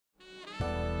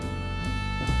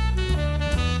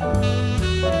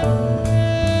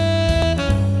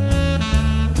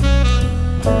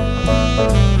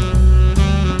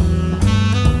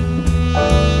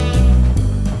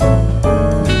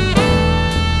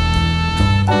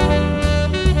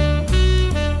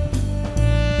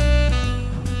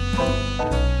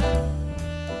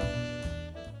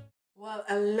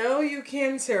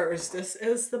Cancers, this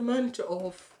is the month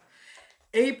of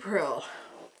April.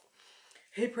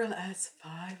 April has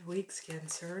 5 weeks,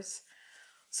 Cancers.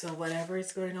 So whatever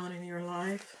is going on in your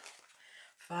life,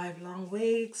 5 long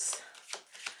weeks.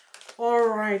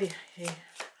 Alrighty, hey,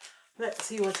 let's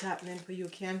see what's happening for you,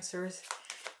 Cancers,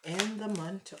 in the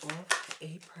month of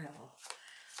April.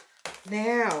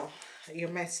 Now, your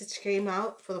message came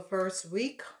out for the first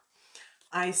week.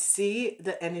 I see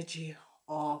the energy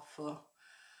of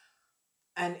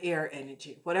an air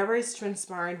energy. Whatever is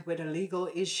transpiring with a legal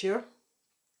issue,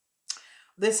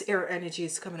 this air energy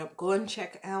is coming up. Go and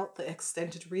check out the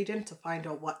extended reading to find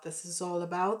out what this is all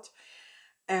about,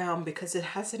 because it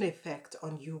has an effect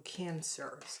on you,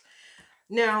 Cancers.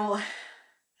 Now,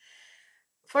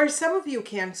 for some of you,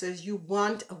 Cancers, you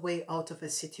want a way out of a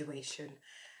situation,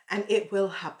 and it will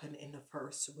happen in the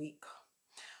first week.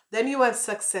 Then you have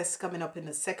success coming up in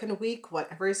the second week.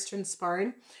 Whatever is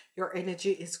transpiring, your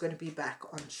energy is going to be back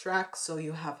on track. So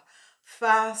you have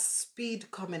fast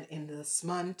speed coming in this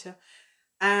month.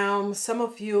 Some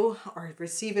of you are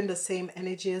receiving the same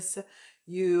energies.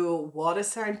 You water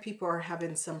sign people are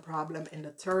having some problem in the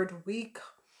third week,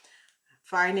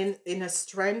 finding inner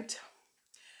strength.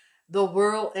 The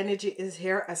world energy is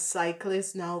here. A cycle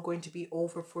is now going to be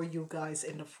over for you guys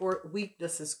in the fourth week.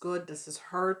 This is good. This is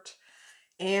hurt.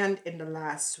 And in the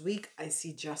last week, I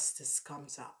see justice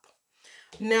comes up.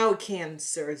 Now,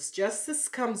 Cancers, justice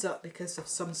comes up because of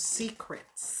some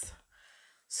secrets.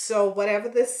 So whatever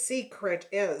this secret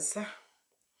is,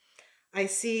 I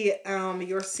see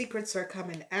your secrets are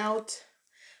coming out.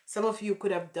 Some of you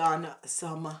could have done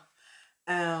some,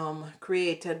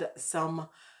 created some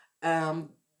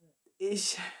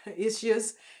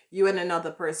issues. You and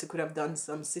another person could have done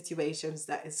some situations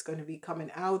that is going to be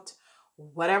coming out.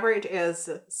 Whatever it is,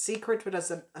 secret with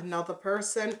us, another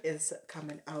person is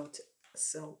coming out.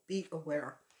 So be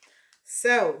aware.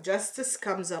 So justice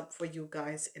comes up for you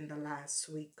guys in the last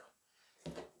week.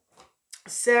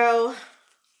 So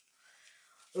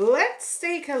let's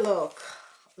take a look,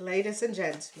 ladies and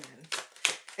gentlemen,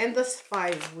 in this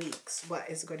 5 weeks, what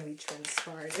is going to be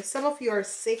transpiring. If some of you are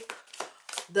sick,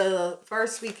 the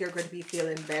first week you're going to be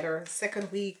feeling better.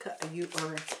 Second week you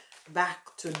are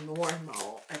back to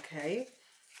normal. Okay,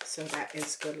 so that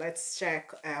is good. Let's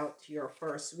check out your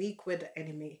first week with the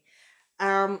enemy.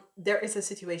 There is a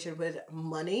situation with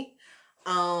money.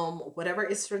 Whatever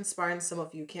is transpiring, some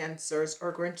of you Cancers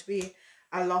are going to be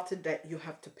allotted that you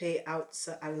have to pay out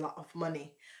a lot of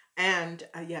money. And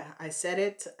yeah, I said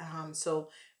it.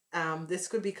 This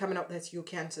could be coming up that you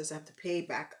Cancers have to pay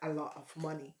back a lot of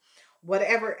money.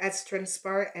 Whatever has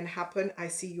transpired and happened, I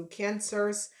see you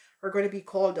Cancers are going to be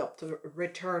called up to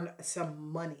return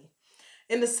some money.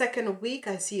 In the second week,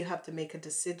 I see you have to make a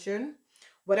decision.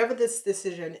 Whatever this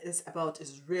decision is about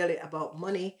is really about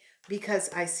money, because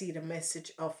I see the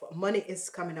message of money is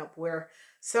coming up where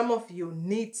some of you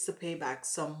needs to pay back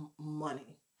some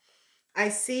money. I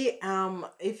see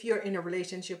if you're in a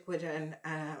relationship with an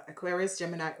Aquarius,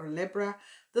 Gemini, or Libra,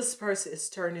 this person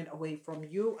is turning away from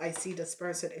you. I see this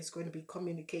person is going to be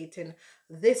communicating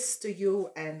this to you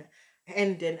and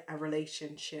ending a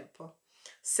relationship.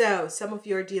 So some of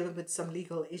you are dealing with some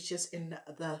legal issues in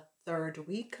the third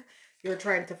week. You're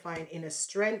trying to find inner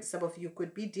strength. Some of you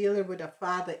could be dealing with a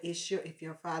father issue if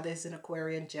your father is an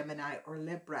Aquarian, Gemini, or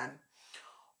Libra.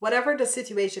 Whatever the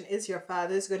situation is, your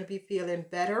father is going to be feeling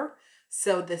better.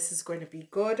 So this is going to be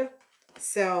good.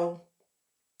 So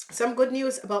some good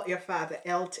news about your father.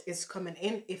 Health is coming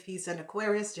in if he's an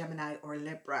Aquarius, Gemini, or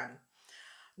Libra.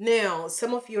 Now,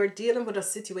 some of you are dealing with a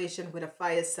situation with a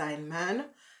fire sign man.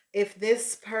 If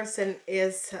this person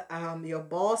is your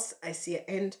boss, I see an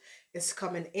end is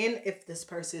coming in. If this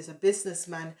person is a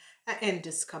businessman, an end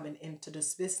is coming into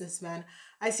this businessman.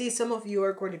 I see some of you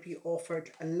are going to be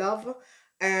offered love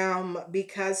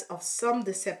because of some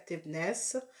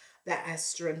deceptiveness that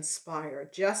has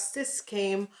transpired. Justice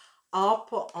came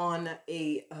up on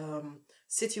a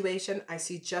situation. I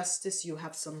see justice. You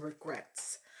have some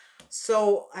regrets.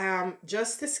 So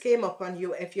justice came up on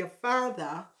you. If your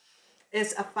father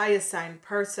is a fire sign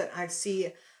person, I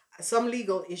see some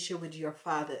legal issue with your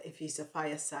father if he's a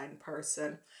fire sign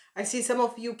person. I see some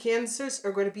of you Cancers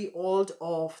are going to be hauled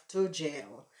off to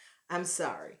jail. I'm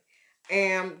sorry.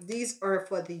 These are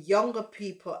for the younger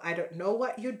people. I don't know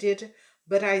what you did,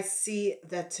 but I see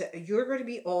that you're going to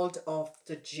be hauled off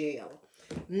to jail.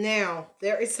 Now,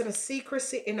 there is some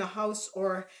secrecy in a house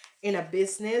or in a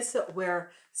business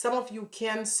where some of you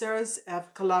Cancers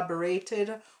have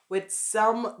collaborated with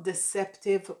some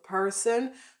deceptive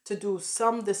person to do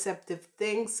some deceptive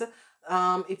things.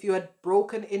 If you had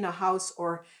broken in a house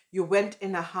or you went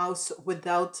in a house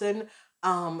without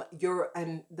you're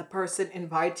and the person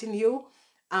inviting you.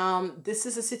 This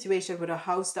is a situation with a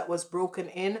house that was broken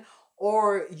in,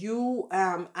 or you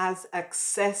as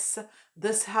access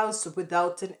this house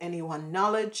without anyone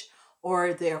knowledge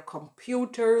or their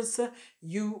computers.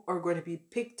 You are going to be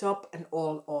picked up and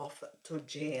all off to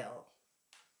jail.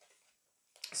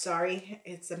 Sorry,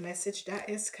 it's a message that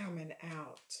is coming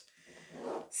out.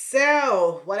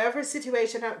 So, whatever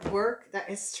situation at work that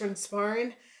is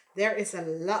transpiring, there is a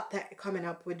lot that coming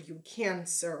up with you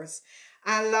cancers.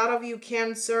 A lot of you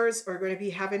cancers are going to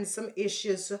be having some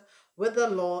issues with the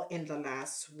law in the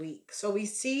last week. So we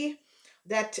see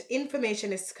that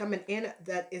information is coming in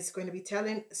that is going to be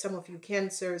telling some of you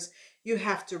cancers you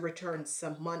have to return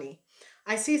some money.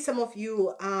 I see some of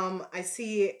you,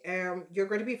 you're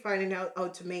going to be finding out how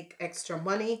to make extra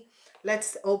money.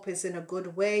 Let's hope it's in a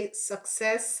good way.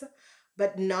 Success,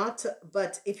 but not.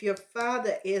 But if your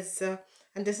father is,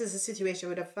 and this is a situation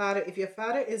with a father, if your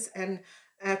father is an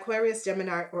Aquarius,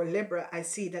 Gemini, or Libra, I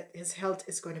see that his health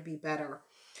is going to be better.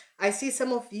 I see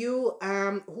some of you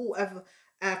who have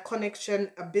a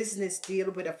connection, a business deal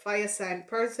with a fire sign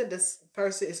person. This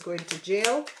person is going to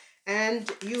jail,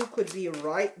 and you could be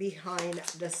right behind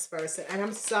this person. And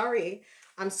I'm sorry,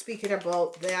 I'm speaking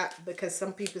about that because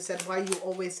some people said, why you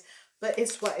always, but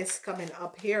it's what is coming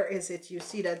up here. Is it you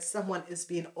see that someone is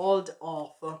being hauled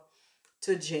off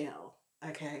to jail,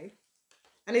 okay?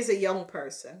 And it's a young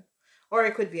person, or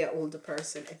it could be an older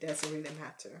person. It doesn't really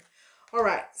matter. All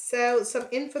right, so some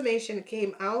information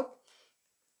came out.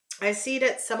 I see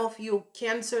that some of you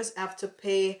cancers have to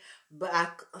pay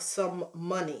back some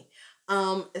money.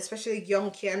 Especially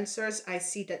young cancers, I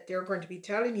see that they're going to be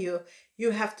telling you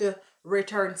you have to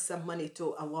return some money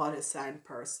to a water sign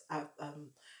person.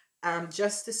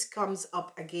 Justice comes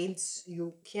up against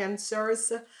you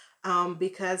cancers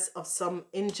because of some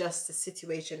injustice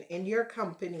situation in your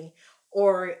company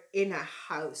or in a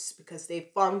house, because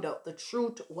they found out the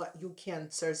truth what you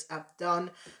cancers have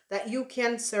done, that you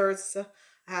cancers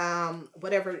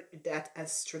whatever that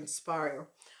has transpired.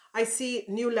 I see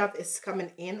new love is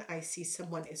coming in. I see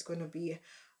someone is going to be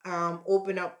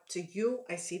open up to you.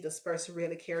 I see this person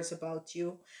really cares about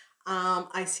you.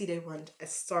 I see they want to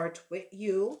start with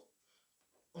you.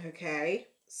 Okay,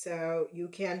 so you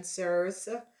cancers,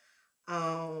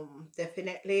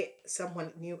 definitely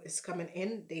someone new is coming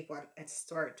in. They want to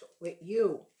start with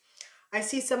you. I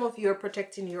see some of you are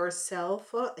protecting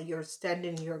yourself. You're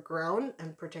standing your ground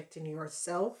and protecting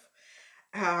yourself.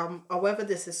 However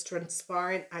this is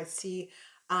transpiring, I see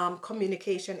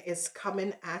communication is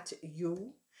coming at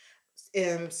you.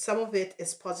 Some of it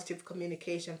is positive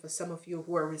communication for some of you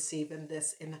who are receiving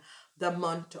this in the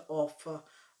month of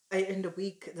in the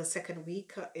week. The second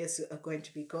week is going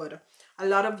to be good. A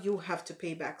lot of you have to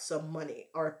pay back some money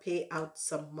or pay out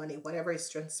some money, whatever is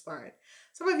transpiring.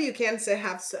 Some of you can say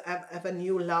have a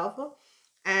new love,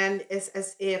 and it's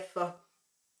as if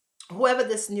whoever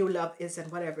this new love is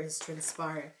and whatever is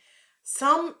transpiring,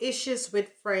 some issues with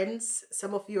friends.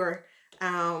 Some of you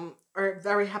are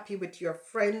very happy with your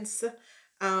friends,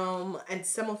 and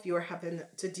some of you are having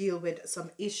to deal with some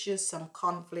issues, some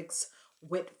conflicts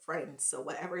with friends. So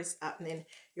whatever is happening,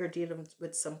 you're dealing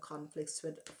with some conflicts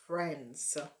with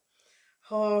friends.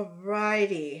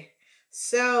 Alrighty.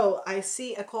 So I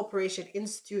see a corporation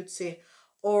institute say,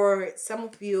 or some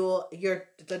of you,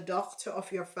 the doctor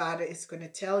of your father is going to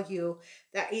tell you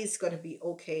that he's going to be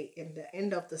okay in the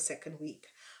end of the second week.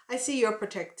 I see you're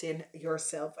protecting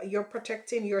yourself. You're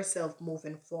protecting yourself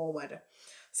moving forward.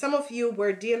 Some of you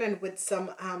were dealing with some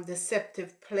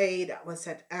deceptive play that was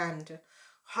at hand.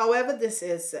 However this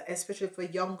is, especially for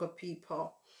younger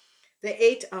people, the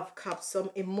Eight of Cups, some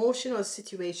emotional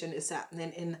situation is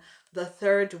happening in the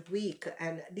third week.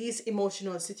 And these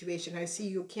emotional situation, I see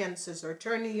you cancers are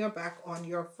turning your back on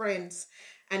your friends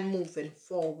and moving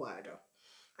forward.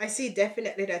 I see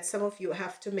definitely that some of you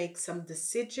have to make some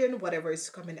decision, whatever is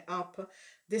coming up.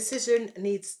 Decision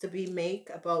needs to be made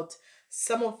about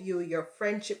some of you, your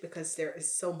friendship, because there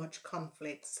is so much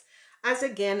conflicts. As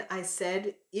again, I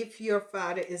said, if your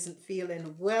father isn't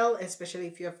feeling well, especially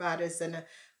if your father is an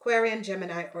Aquarian,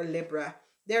 Gemini, or Libra,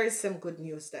 there is some good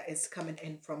news that is coming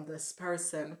in from this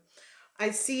person. I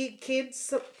see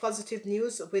kids, positive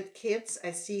news with kids.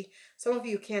 I see some of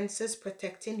you cancers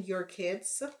protecting your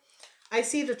kids. I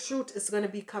see the truth is going to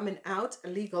be coming out, a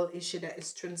legal issue that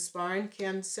is transpiring,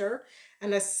 Cancer,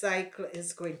 and a cycle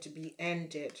is going to be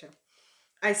ended.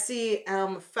 I see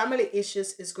family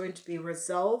issues is going to be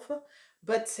resolved,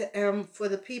 but for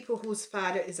the people whose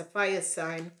father is a fire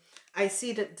sign, I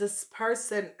see that this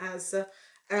person has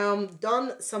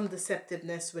done some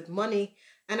deceptiveness with money,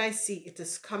 and I see it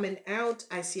is coming out.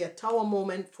 I see a tower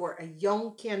moment for a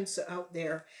young Cancer out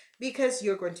there, because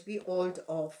you're going to be hauled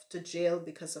off to jail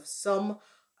because of some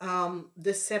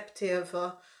deceptive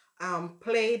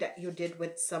play that you did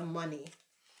with some money.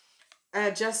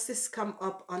 Justice come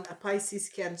up on a Pisces,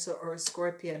 Cancer, or a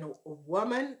Scorpion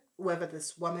woman, whoever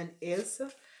this woman is.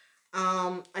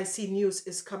 I see news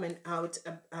is coming out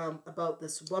about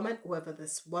this woman, whoever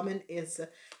this woman is.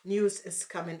 News is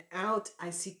coming out.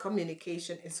 I see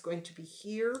communication is going to be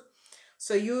here.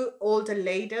 So you older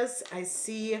ladies, I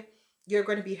see you're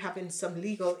going to be having some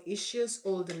legal issues,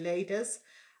 older ladies.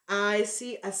 I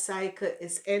see a cycle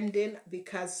is ending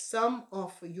because some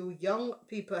of you young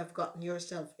people have gotten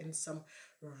yourself in some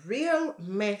real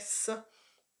mess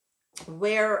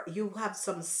where you have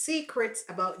some secrets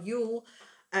about you,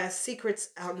 secrets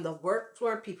on the work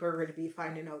floor. People are going to be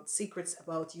finding out secrets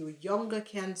about you younger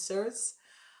Cancers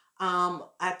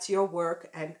at your work,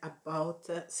 and about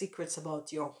secrets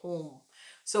about your home.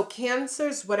 So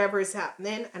Cancers, whatever is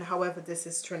happening and however this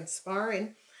is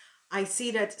transpiring, I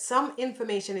see that some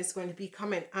information is going to be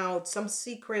coming out. Some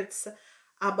secrets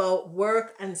about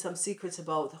work and some secrets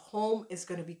about home is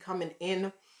going to be coming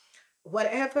in.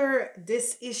 Whatever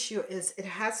this issue is, it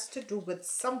has to do with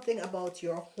something about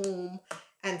your home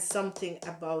and something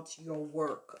about your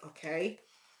work, okay?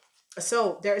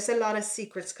 So there is a lot of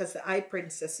secrets because the Eye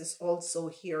Princess is also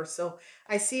here. So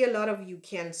I see a lot of you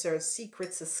Cancer,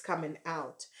 secrets is coming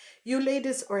out. You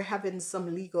ladies are having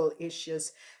some legal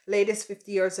issues. Ladies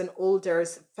 50 years and older,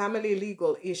 family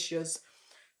legal issues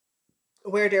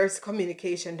where there's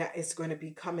communication that is going to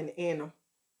be coming in.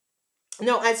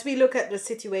 Now, as we look at the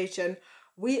situation,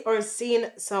 we are seeing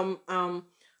some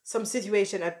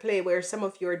situation at play where some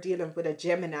of you are dealing with a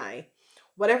Gemini.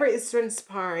 Whatever is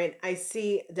transpiring, I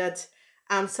see that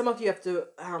some of you have to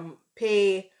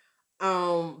pay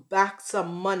back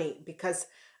some money because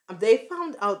they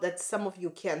found out that some of you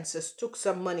Cancers took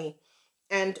some money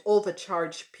and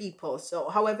overcharged people. So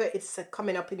however it's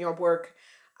coming up in your work,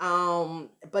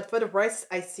 but for the rest,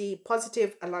 I see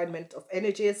positive alignment of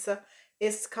energies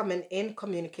is coming in.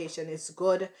 Communication is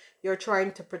good. You're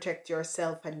trying to protect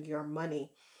yourself and your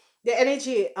money. The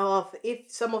energy of,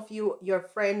 if some of you, your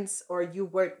friends or you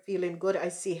weren't feeling good, I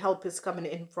see help is coming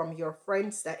in from your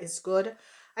friends. That is good.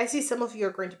 I see some of you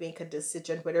are going to make a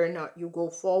decision whether or not you go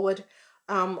forward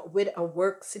with a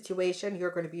work situation.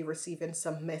 You're going to be receiving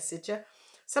some message.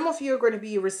 Some of you are going to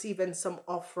be receiving some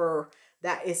offer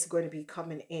that is going to be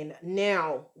coming in.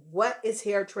 Now, what is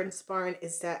here transpiring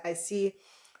is that I see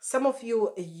some of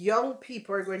you young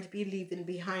people are going to be leaving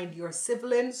behind your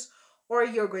siblings, or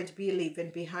you're going to be leaving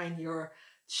behind your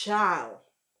child.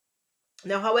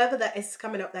 Now, however that is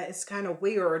coming up, that is kind of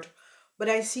weird, but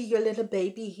I see your little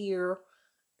baby here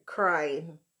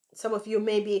crying. Some of you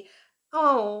maybe,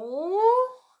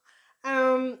 oh,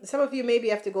 some of you maybe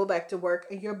have to go back to work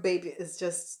and your baby is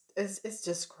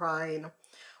just crying.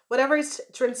 Whatever is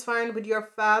transpiring with your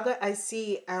father, I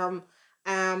see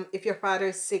if your father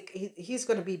is sick, he's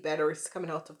going to be better. He's coming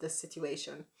out of this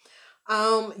situation.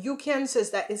 You Cancers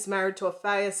that is married to a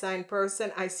fire sign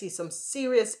person, I see some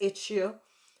serious issue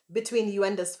between you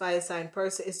and this fire sign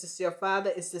person. Is this your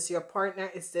father? Is this your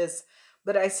partner? Is this,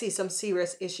 but I see some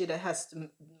serious issue that has to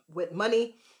with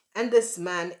money, and this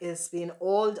man is being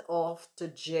hauled off to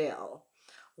jail.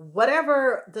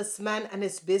 Whatever this man and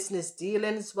his business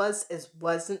dealings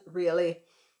wasn't really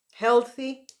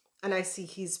healthy, and I see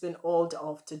he's been hauled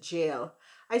off to jail.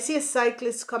 I see a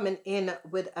cyclist coming in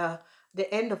with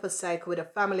the end of a cycle with a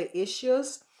family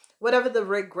issues. Whatever the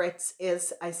regrets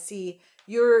is, I see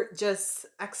you're just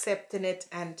accepting it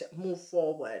and move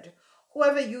forward.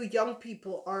 Whoever you young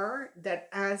people are, that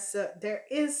as there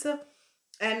is,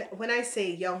 and when I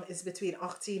say young is between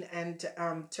 18 and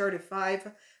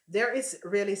 35, there is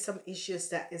really some issues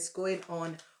that is going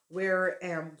on where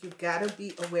you gotta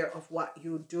be aware of what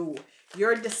you do,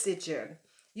 your decision.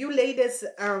 You ladies,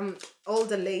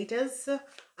 older ladies,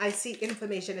 I see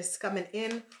information is coming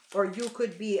in, or you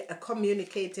could be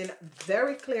communicating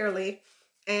very clearly,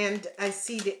 and I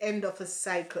see the end of a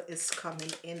cycle is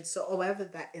coming in. So however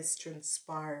that is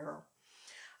transpire,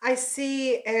 I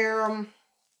see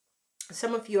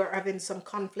some of you are having some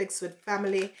conflicts with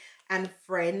family and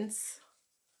friends.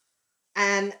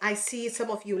 And I see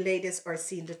some of you ladies are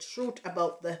seeing the truth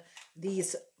about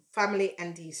these family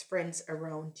and these friends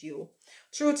around you.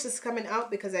 Truth is coming out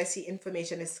because I see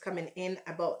information is coming in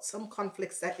about some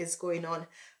conflicts that is going on,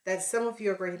 that some of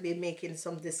you are going to be making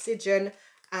some decision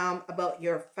about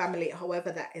your family,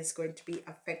 however that is going to be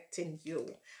affecting you.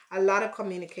 A lot of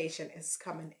communication is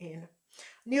coming in.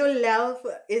 New love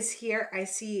is here. I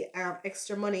see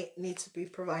extra money needs to be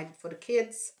provided for the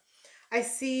kids. I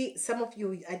see some of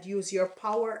you had used your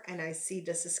power, and I see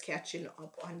this is catching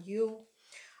up on you.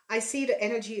 I see the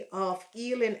energy of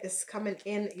healing is coming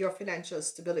in. Your financial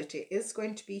stability is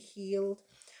going to be healed.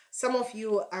 Some of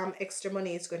you, extra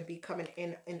money is going to be coming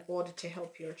in order to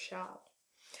help your child.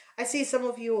 I see some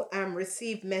of you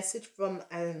receive message from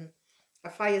a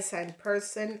fire sign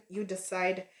person. You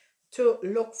decide to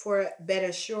look for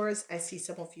better shores. I see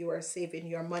some of you are saving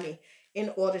your money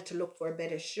in order to look for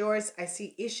better shores. I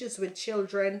see issues with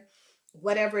children.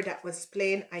 Whatever that was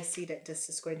playing, I see that this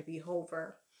is going to be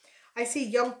over. I see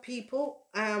young people,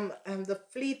 the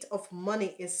fleet of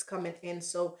money is coming in.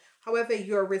 So however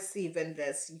you're receiving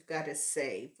this, you got to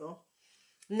save.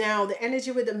 Now, the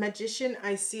energy with the magician,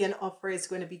 I see an offer is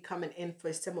going to be coming in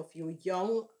for some of you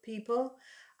young people.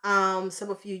 Some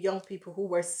of you young people who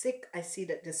were sick, I see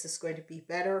that this is going to be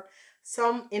better.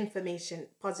 Some information,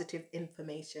 positive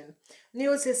information.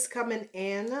 News is coming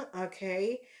in,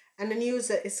 okay? And the news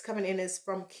that is coming in is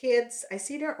from kids. I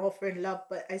see they're offering love,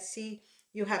 but I see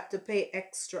you have to pay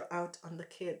extra out on the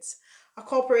kids. A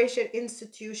corporation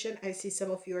institution, I see some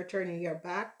of you are turning your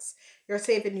backs. You're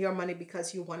saving your money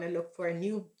because you want to look for a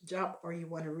new job or you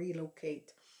want to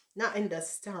relocate. Not in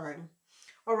this time.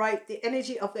 All right, the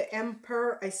energy of the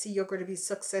emperor, I see you're going to be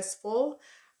successful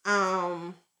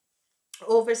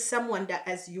over someone that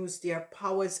has used their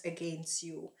powers against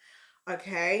you.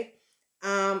 Okay.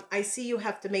 I see you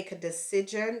have to make a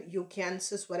decision. You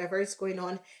cancers, whatever is going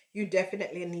on, you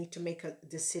definitely need to make a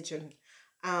decision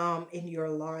in your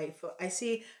life. I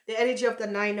see the energy of the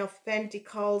Nine of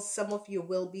Pentacles. Some of you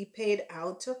will be paid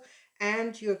out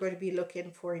and you're going to be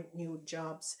looking for new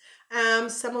jobs.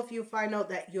 Some of you find out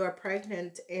that you are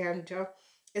pregnant, and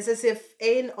it's as if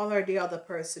one or the other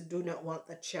person do not want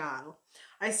the child.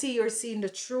 I see you're seeing the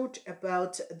truth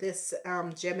about this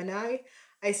Gemini.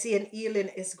 I see an healing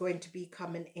is going to be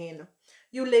coming in.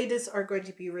 You ladies are going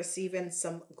to be receiving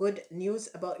some good news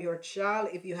about your child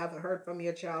if you haven't heard from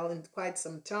your child in quite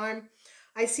some time.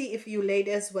 I see if you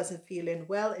ladies wasn't feeling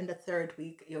well in the third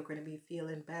week, you're going to be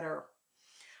feeling better.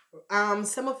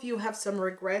 Some of you have some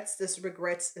regrets. This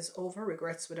regrets is over.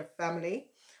 Regrets with a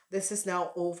family. This is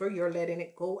now over. You're letting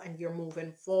it go and you're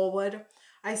moving forward.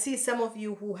 I see some of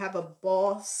you who have a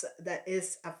boss that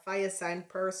is a fire sign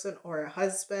person or a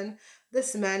husband.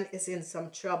 This man is in some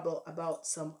trouble about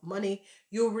some money.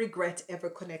 You regret ever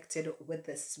connected with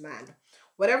this man.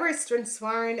 Whatever is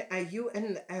transpiring, you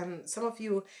and some of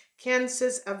you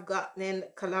cancers have gotten in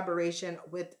collaboration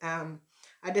with a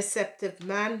deceptive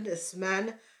man. This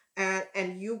man,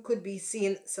 and you could be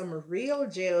seeing some real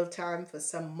jail time for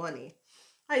some money.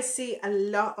 I see a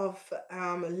lot of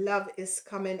love is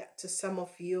coming to some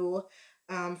of you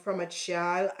from a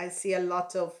child. I see a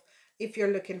lot of, if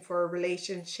you're looking for a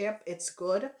relationship, it's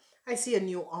good. I see a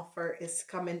new offer is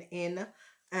coming in.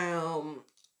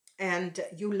 And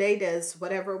you ladies,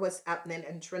 whatever was happening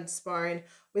and transpiring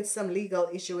with some legal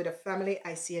issue with a family,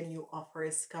 I see a new offer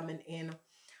is coming in.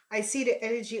 I see the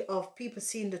energy of people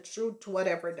seeing the truth to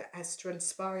whatever that has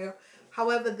transpired.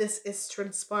 However this is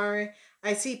transpiring,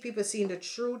 I see people seeing the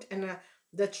truth, and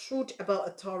the truth about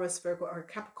a Taurus, Virgo, or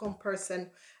Capricorn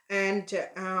person. And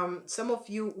some of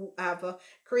you who have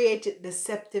created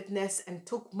deceptiveness and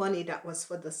took money that was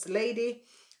for this lady,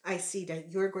 I see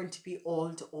that you're going to be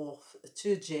hauled off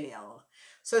to jail.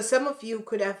 So some of you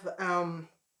could have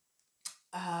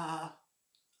uh,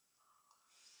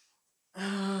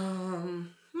 um,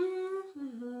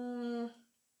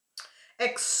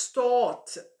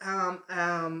 extort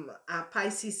a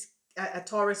Pisces, a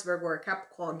Taurus, Virgo, or a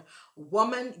Capricorn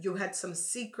woman. You had some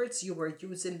secrets. You were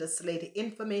using this lady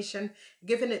information,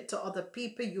 giving it to other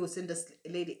people, using this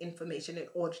lady information in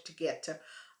order to get to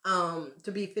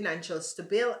be financial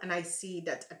stable. And I see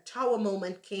that a tower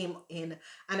moment came in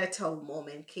and a tower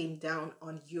moment came down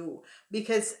on you,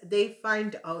 because they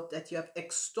find out that you have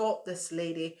extort this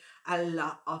lady a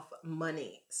lot of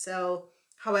money. So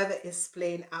however it's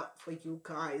playing out for you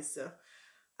guys.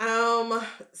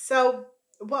 So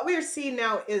what we're seeing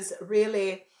now is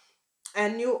really a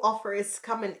new offer is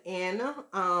coming in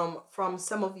from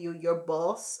some of you, your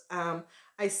boss.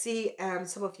 I see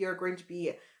some of you are going to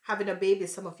be having a baby.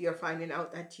 Some of you are finding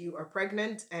out that you are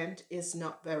pregnant and is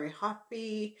not very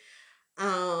happy.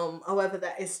 However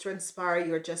that is transpiring,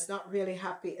 you're just not really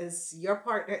happy. As your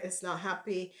partner is not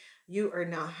happy, you are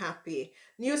not happy.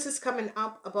 News is coming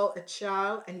up about a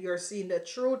child, and you're seeing the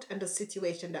truth and the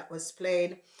situation that was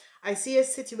played. I see a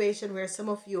situation where some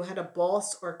of you had a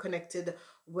boss or connected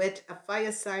with a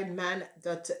fire sign man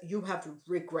that you have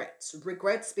regrets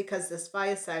because this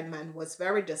fire sign man was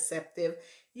very deceptive.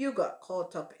 you got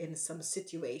caught up in some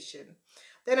situation.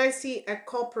 Then I see a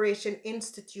corporation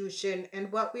institution,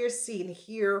 and what we're seeing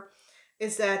here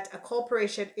is that a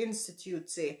corporation institute,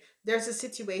 say, there's a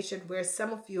situation where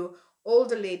some of you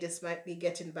older ladies might be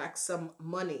getting back some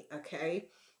money, okay?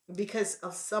 Because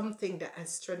of something that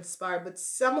has transpired. But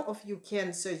some of you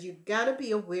cancers, you gotta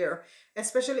be aware,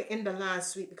 especially in the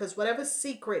last week, because whatever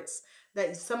secrets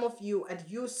that some of you had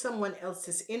used someone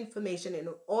else's information in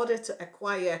order to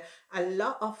acquire a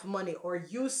lot of money or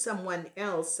use someone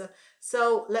else.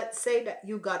 So let's say that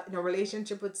you got in a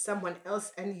relationship with someone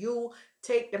else and you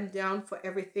take them down for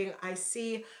everything. I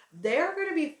see they're going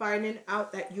to be finding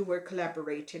out that you were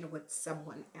collaborating with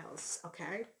someone else,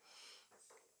 okay?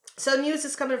 So news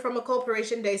is coming from a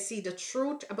corporation. They see the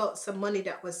truth about some money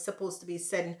that was supposed to be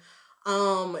sent.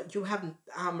 You haven't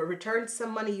returned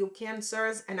some money, you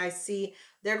cancers, and I see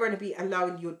they're going to be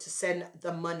allowing you to send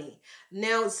the money.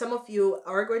 Now, some of you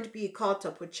are going to be caught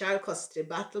up with child custody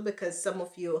battle because some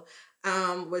of you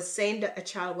was saying that a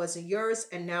child wasn't yours,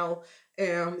 and now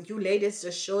you ladies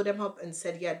just showed them up and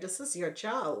said, yeah, this is your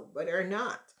child, but they're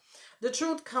not. The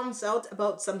truth comes out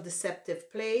about some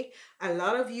deceptive play. A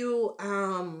lot of you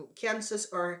cancers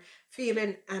are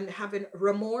feeling and having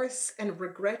remorse and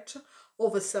regret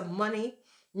over some money.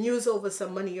 News over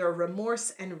some money, your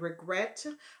remorse and regret.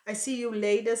 I see you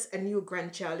ladies, a new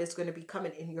grandchild is going to be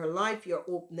coming in your life. You're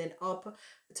opening up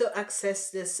to access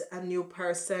this a new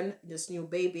person, this new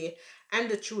baby, and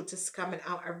the truth is coming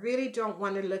out. I really don't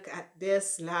want to look at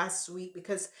this last week,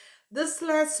 because this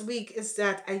last week is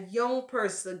that a young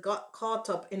person got caught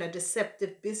up in a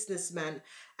deceptive businessman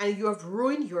and you have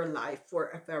ruined your life for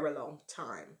a very long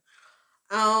time.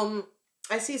 Um,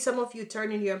 I see some of you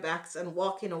turning your backs and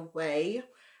walking away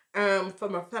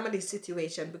from a family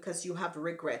situation because you have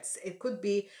regrets. It could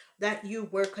be that you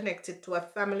were connected to a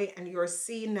family and you're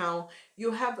seeing now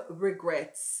you have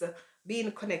regrets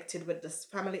being connected with this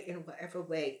family in whatever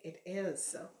way it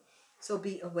is. So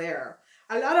be aware.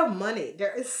 A lot of money.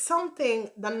 There is something,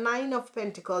 the Nine of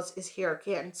Pentacles is here,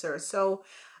 Cancer. So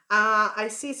I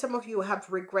see some of you have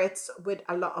regrets with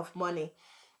a lot of money.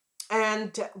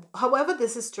 And however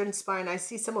this is transpiring, I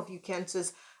see some of you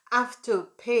cancers have to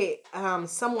pay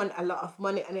someone a lot of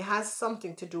money, and it has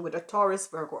something to do with a Taurus,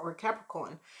 Virgo, or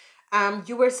Capricorn.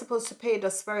 You were supposed to pay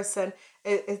this person.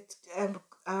 It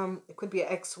could be an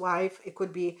ex-wife, it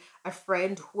could be a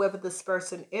friend, whoever this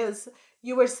person is.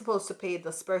 You were supposed to pay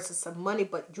this person some money,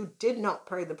 but you did not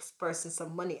pay this person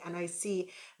some money. And I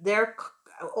see they're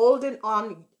holding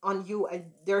on you, and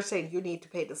they're saying you need to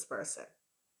pay this person.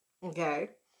 Okay.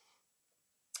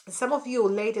 Some of you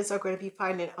ladies are going to be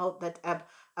finding out that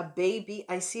a baby,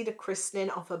 I see the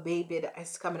christening of a baby that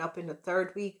is coming up in the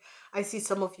third week. I see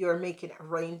some of you are making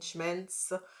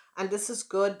arrangements, and this is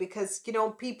good because, you know,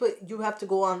 people, you have to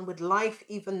go on with life.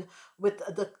 Even with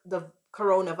the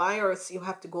coronavirus, you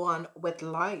have to go on with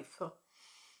life.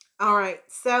 All right,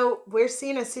 so we're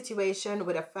seeing a situation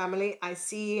with a family. I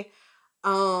see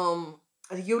um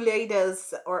you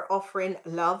ladies are offering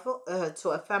love to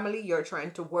a family. You're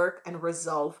trying to work and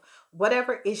resolve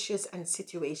whatever issues and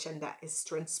situation that is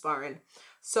transpiring.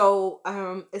 So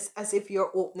it's as if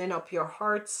you're opening up your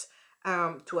hearts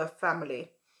to a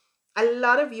family. A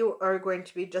lot of you are going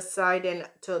to be deciding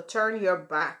to turn your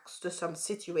backs to some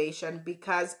situation,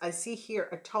 because I see here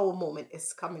a tower moment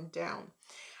is coming down.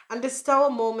 And this tower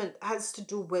moment has to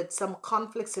do with some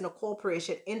conflicts in a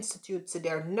corporation institute. So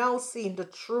they're now seeing the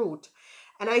truth.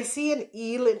 And I see an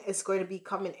healing is going to be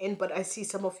coming in, but I see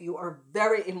some of you are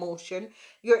very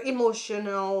your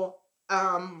emotional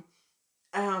um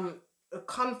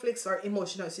conflicts or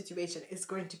emotional situation is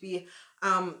going to be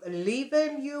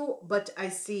leaving you. But I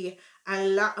see a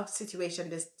lot of situation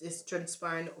this is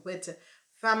transpiring with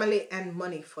family and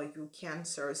money for you,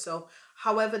 Cancer. So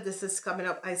however this is coming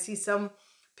up, I see some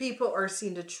people are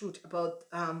seeing the truth about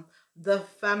the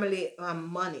family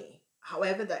money,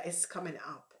 however that is coming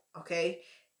up. Okay.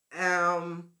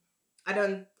 um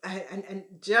and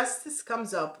justice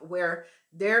comes up where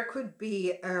there could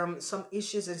be some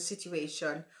issues and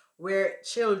situation where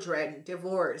children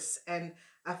divorce and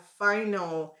a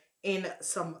final in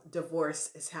some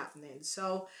divorce is happening.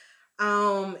 So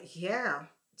yeah,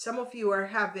 some of you are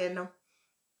having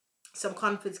some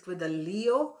conflicts with a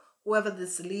Leo. Whoever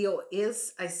this Leo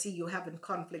is, I see you having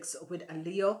conflicts with a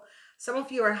Leo. Some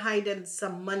of you are hiding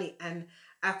some money, and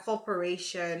a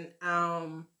corporation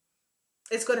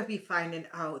is going to be finding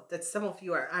out that some of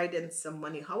you are hiding some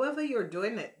money. However you're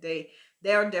doing it, they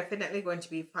are definitely going to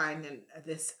be finding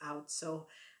this out. So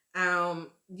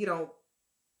you know,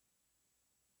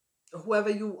 whoever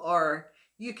you are,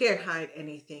 You can't hide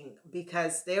anything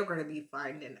because they're going to be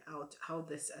finding out how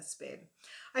this has been.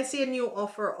 I see a new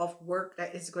offer of work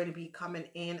that is going to be coming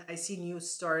in. I see new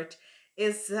start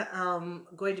is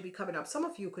going to be coming up. Some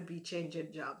of you could be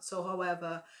changing jobs. So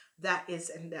however that is,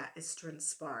 and that is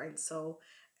transpiring. So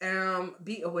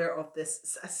be aware of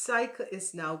this. A cycle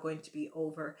is now going to be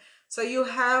over. So you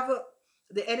have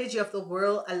the energy of the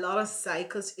world. A lot of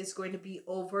cycles is going to be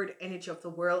over. The energy of the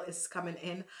world is coming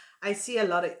in. I see a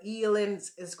lot of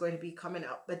healings is going to be coming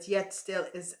up, but yet still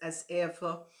is as if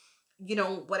you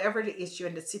know, whatever the issue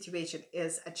and the situation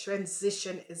is, a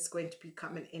transition is going to be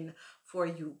coming in for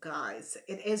you guys.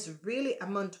 It is really a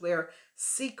month where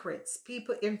secrets,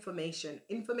 people, information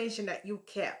that you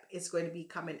kept is going to be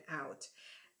coming out.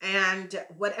 And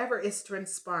whatever is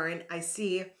transpiring, I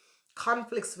see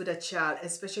conflicts with a child,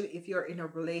 especially if you're in a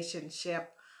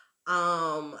relationship.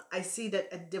 I see that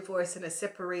a divorce and a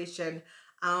separation.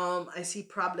 I see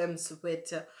problems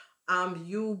with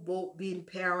you both being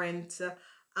parents.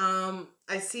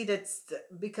 I see that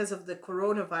because of the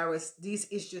coronavirus, these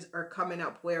issues are coming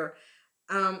up where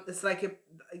it's like if,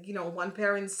 you know, one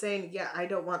parent saying, yeah, I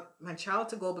don't want my child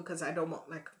to go because I don't want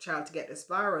my child to get this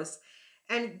virus.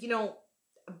 And you know,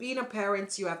 being a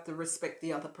parent, you have to respect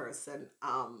the other person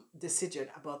decision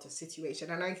about the situation.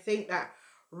 And I think that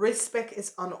respect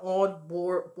is on all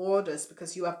borders,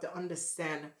 because you have to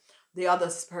understand the other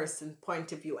person's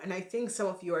point of view. And I think some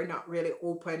of you are not really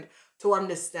open to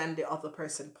understand the other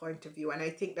person's point of view. And I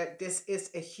think that this is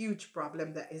a huge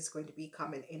problem that is going to be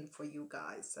coming in for you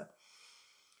guys.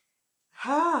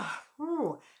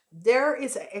 There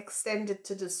is an extended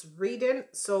to this reading,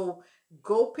 so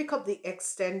go pick up the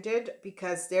extended,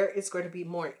 because there is going to be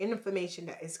more information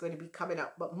that is going to be coming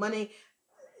up. But money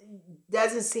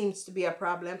doesn't seem to be a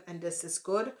problem, and this is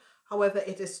good. However,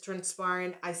 it is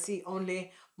transpiring. I see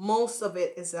only most of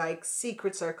it is like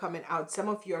secrets are coming out. Some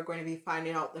of you are going to be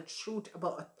finding out the truth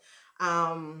about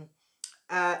um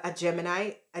a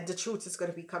Gemini. The truth is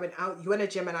going to be coming out. You and a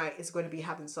Gemini is going to be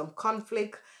having some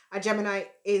conflict. A Gemini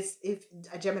is, if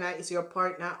a Gemini is your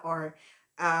partner, or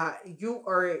you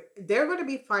are, they're going to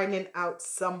be finding out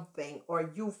something,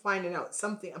 or you finding out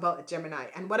something about a Gemini.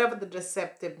 And whatever the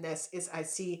deceptiveness is, I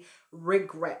see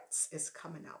regrets is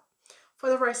coming out. For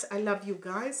the rest, I love you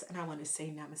guys, and I want to say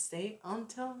namaste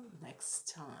until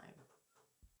next time.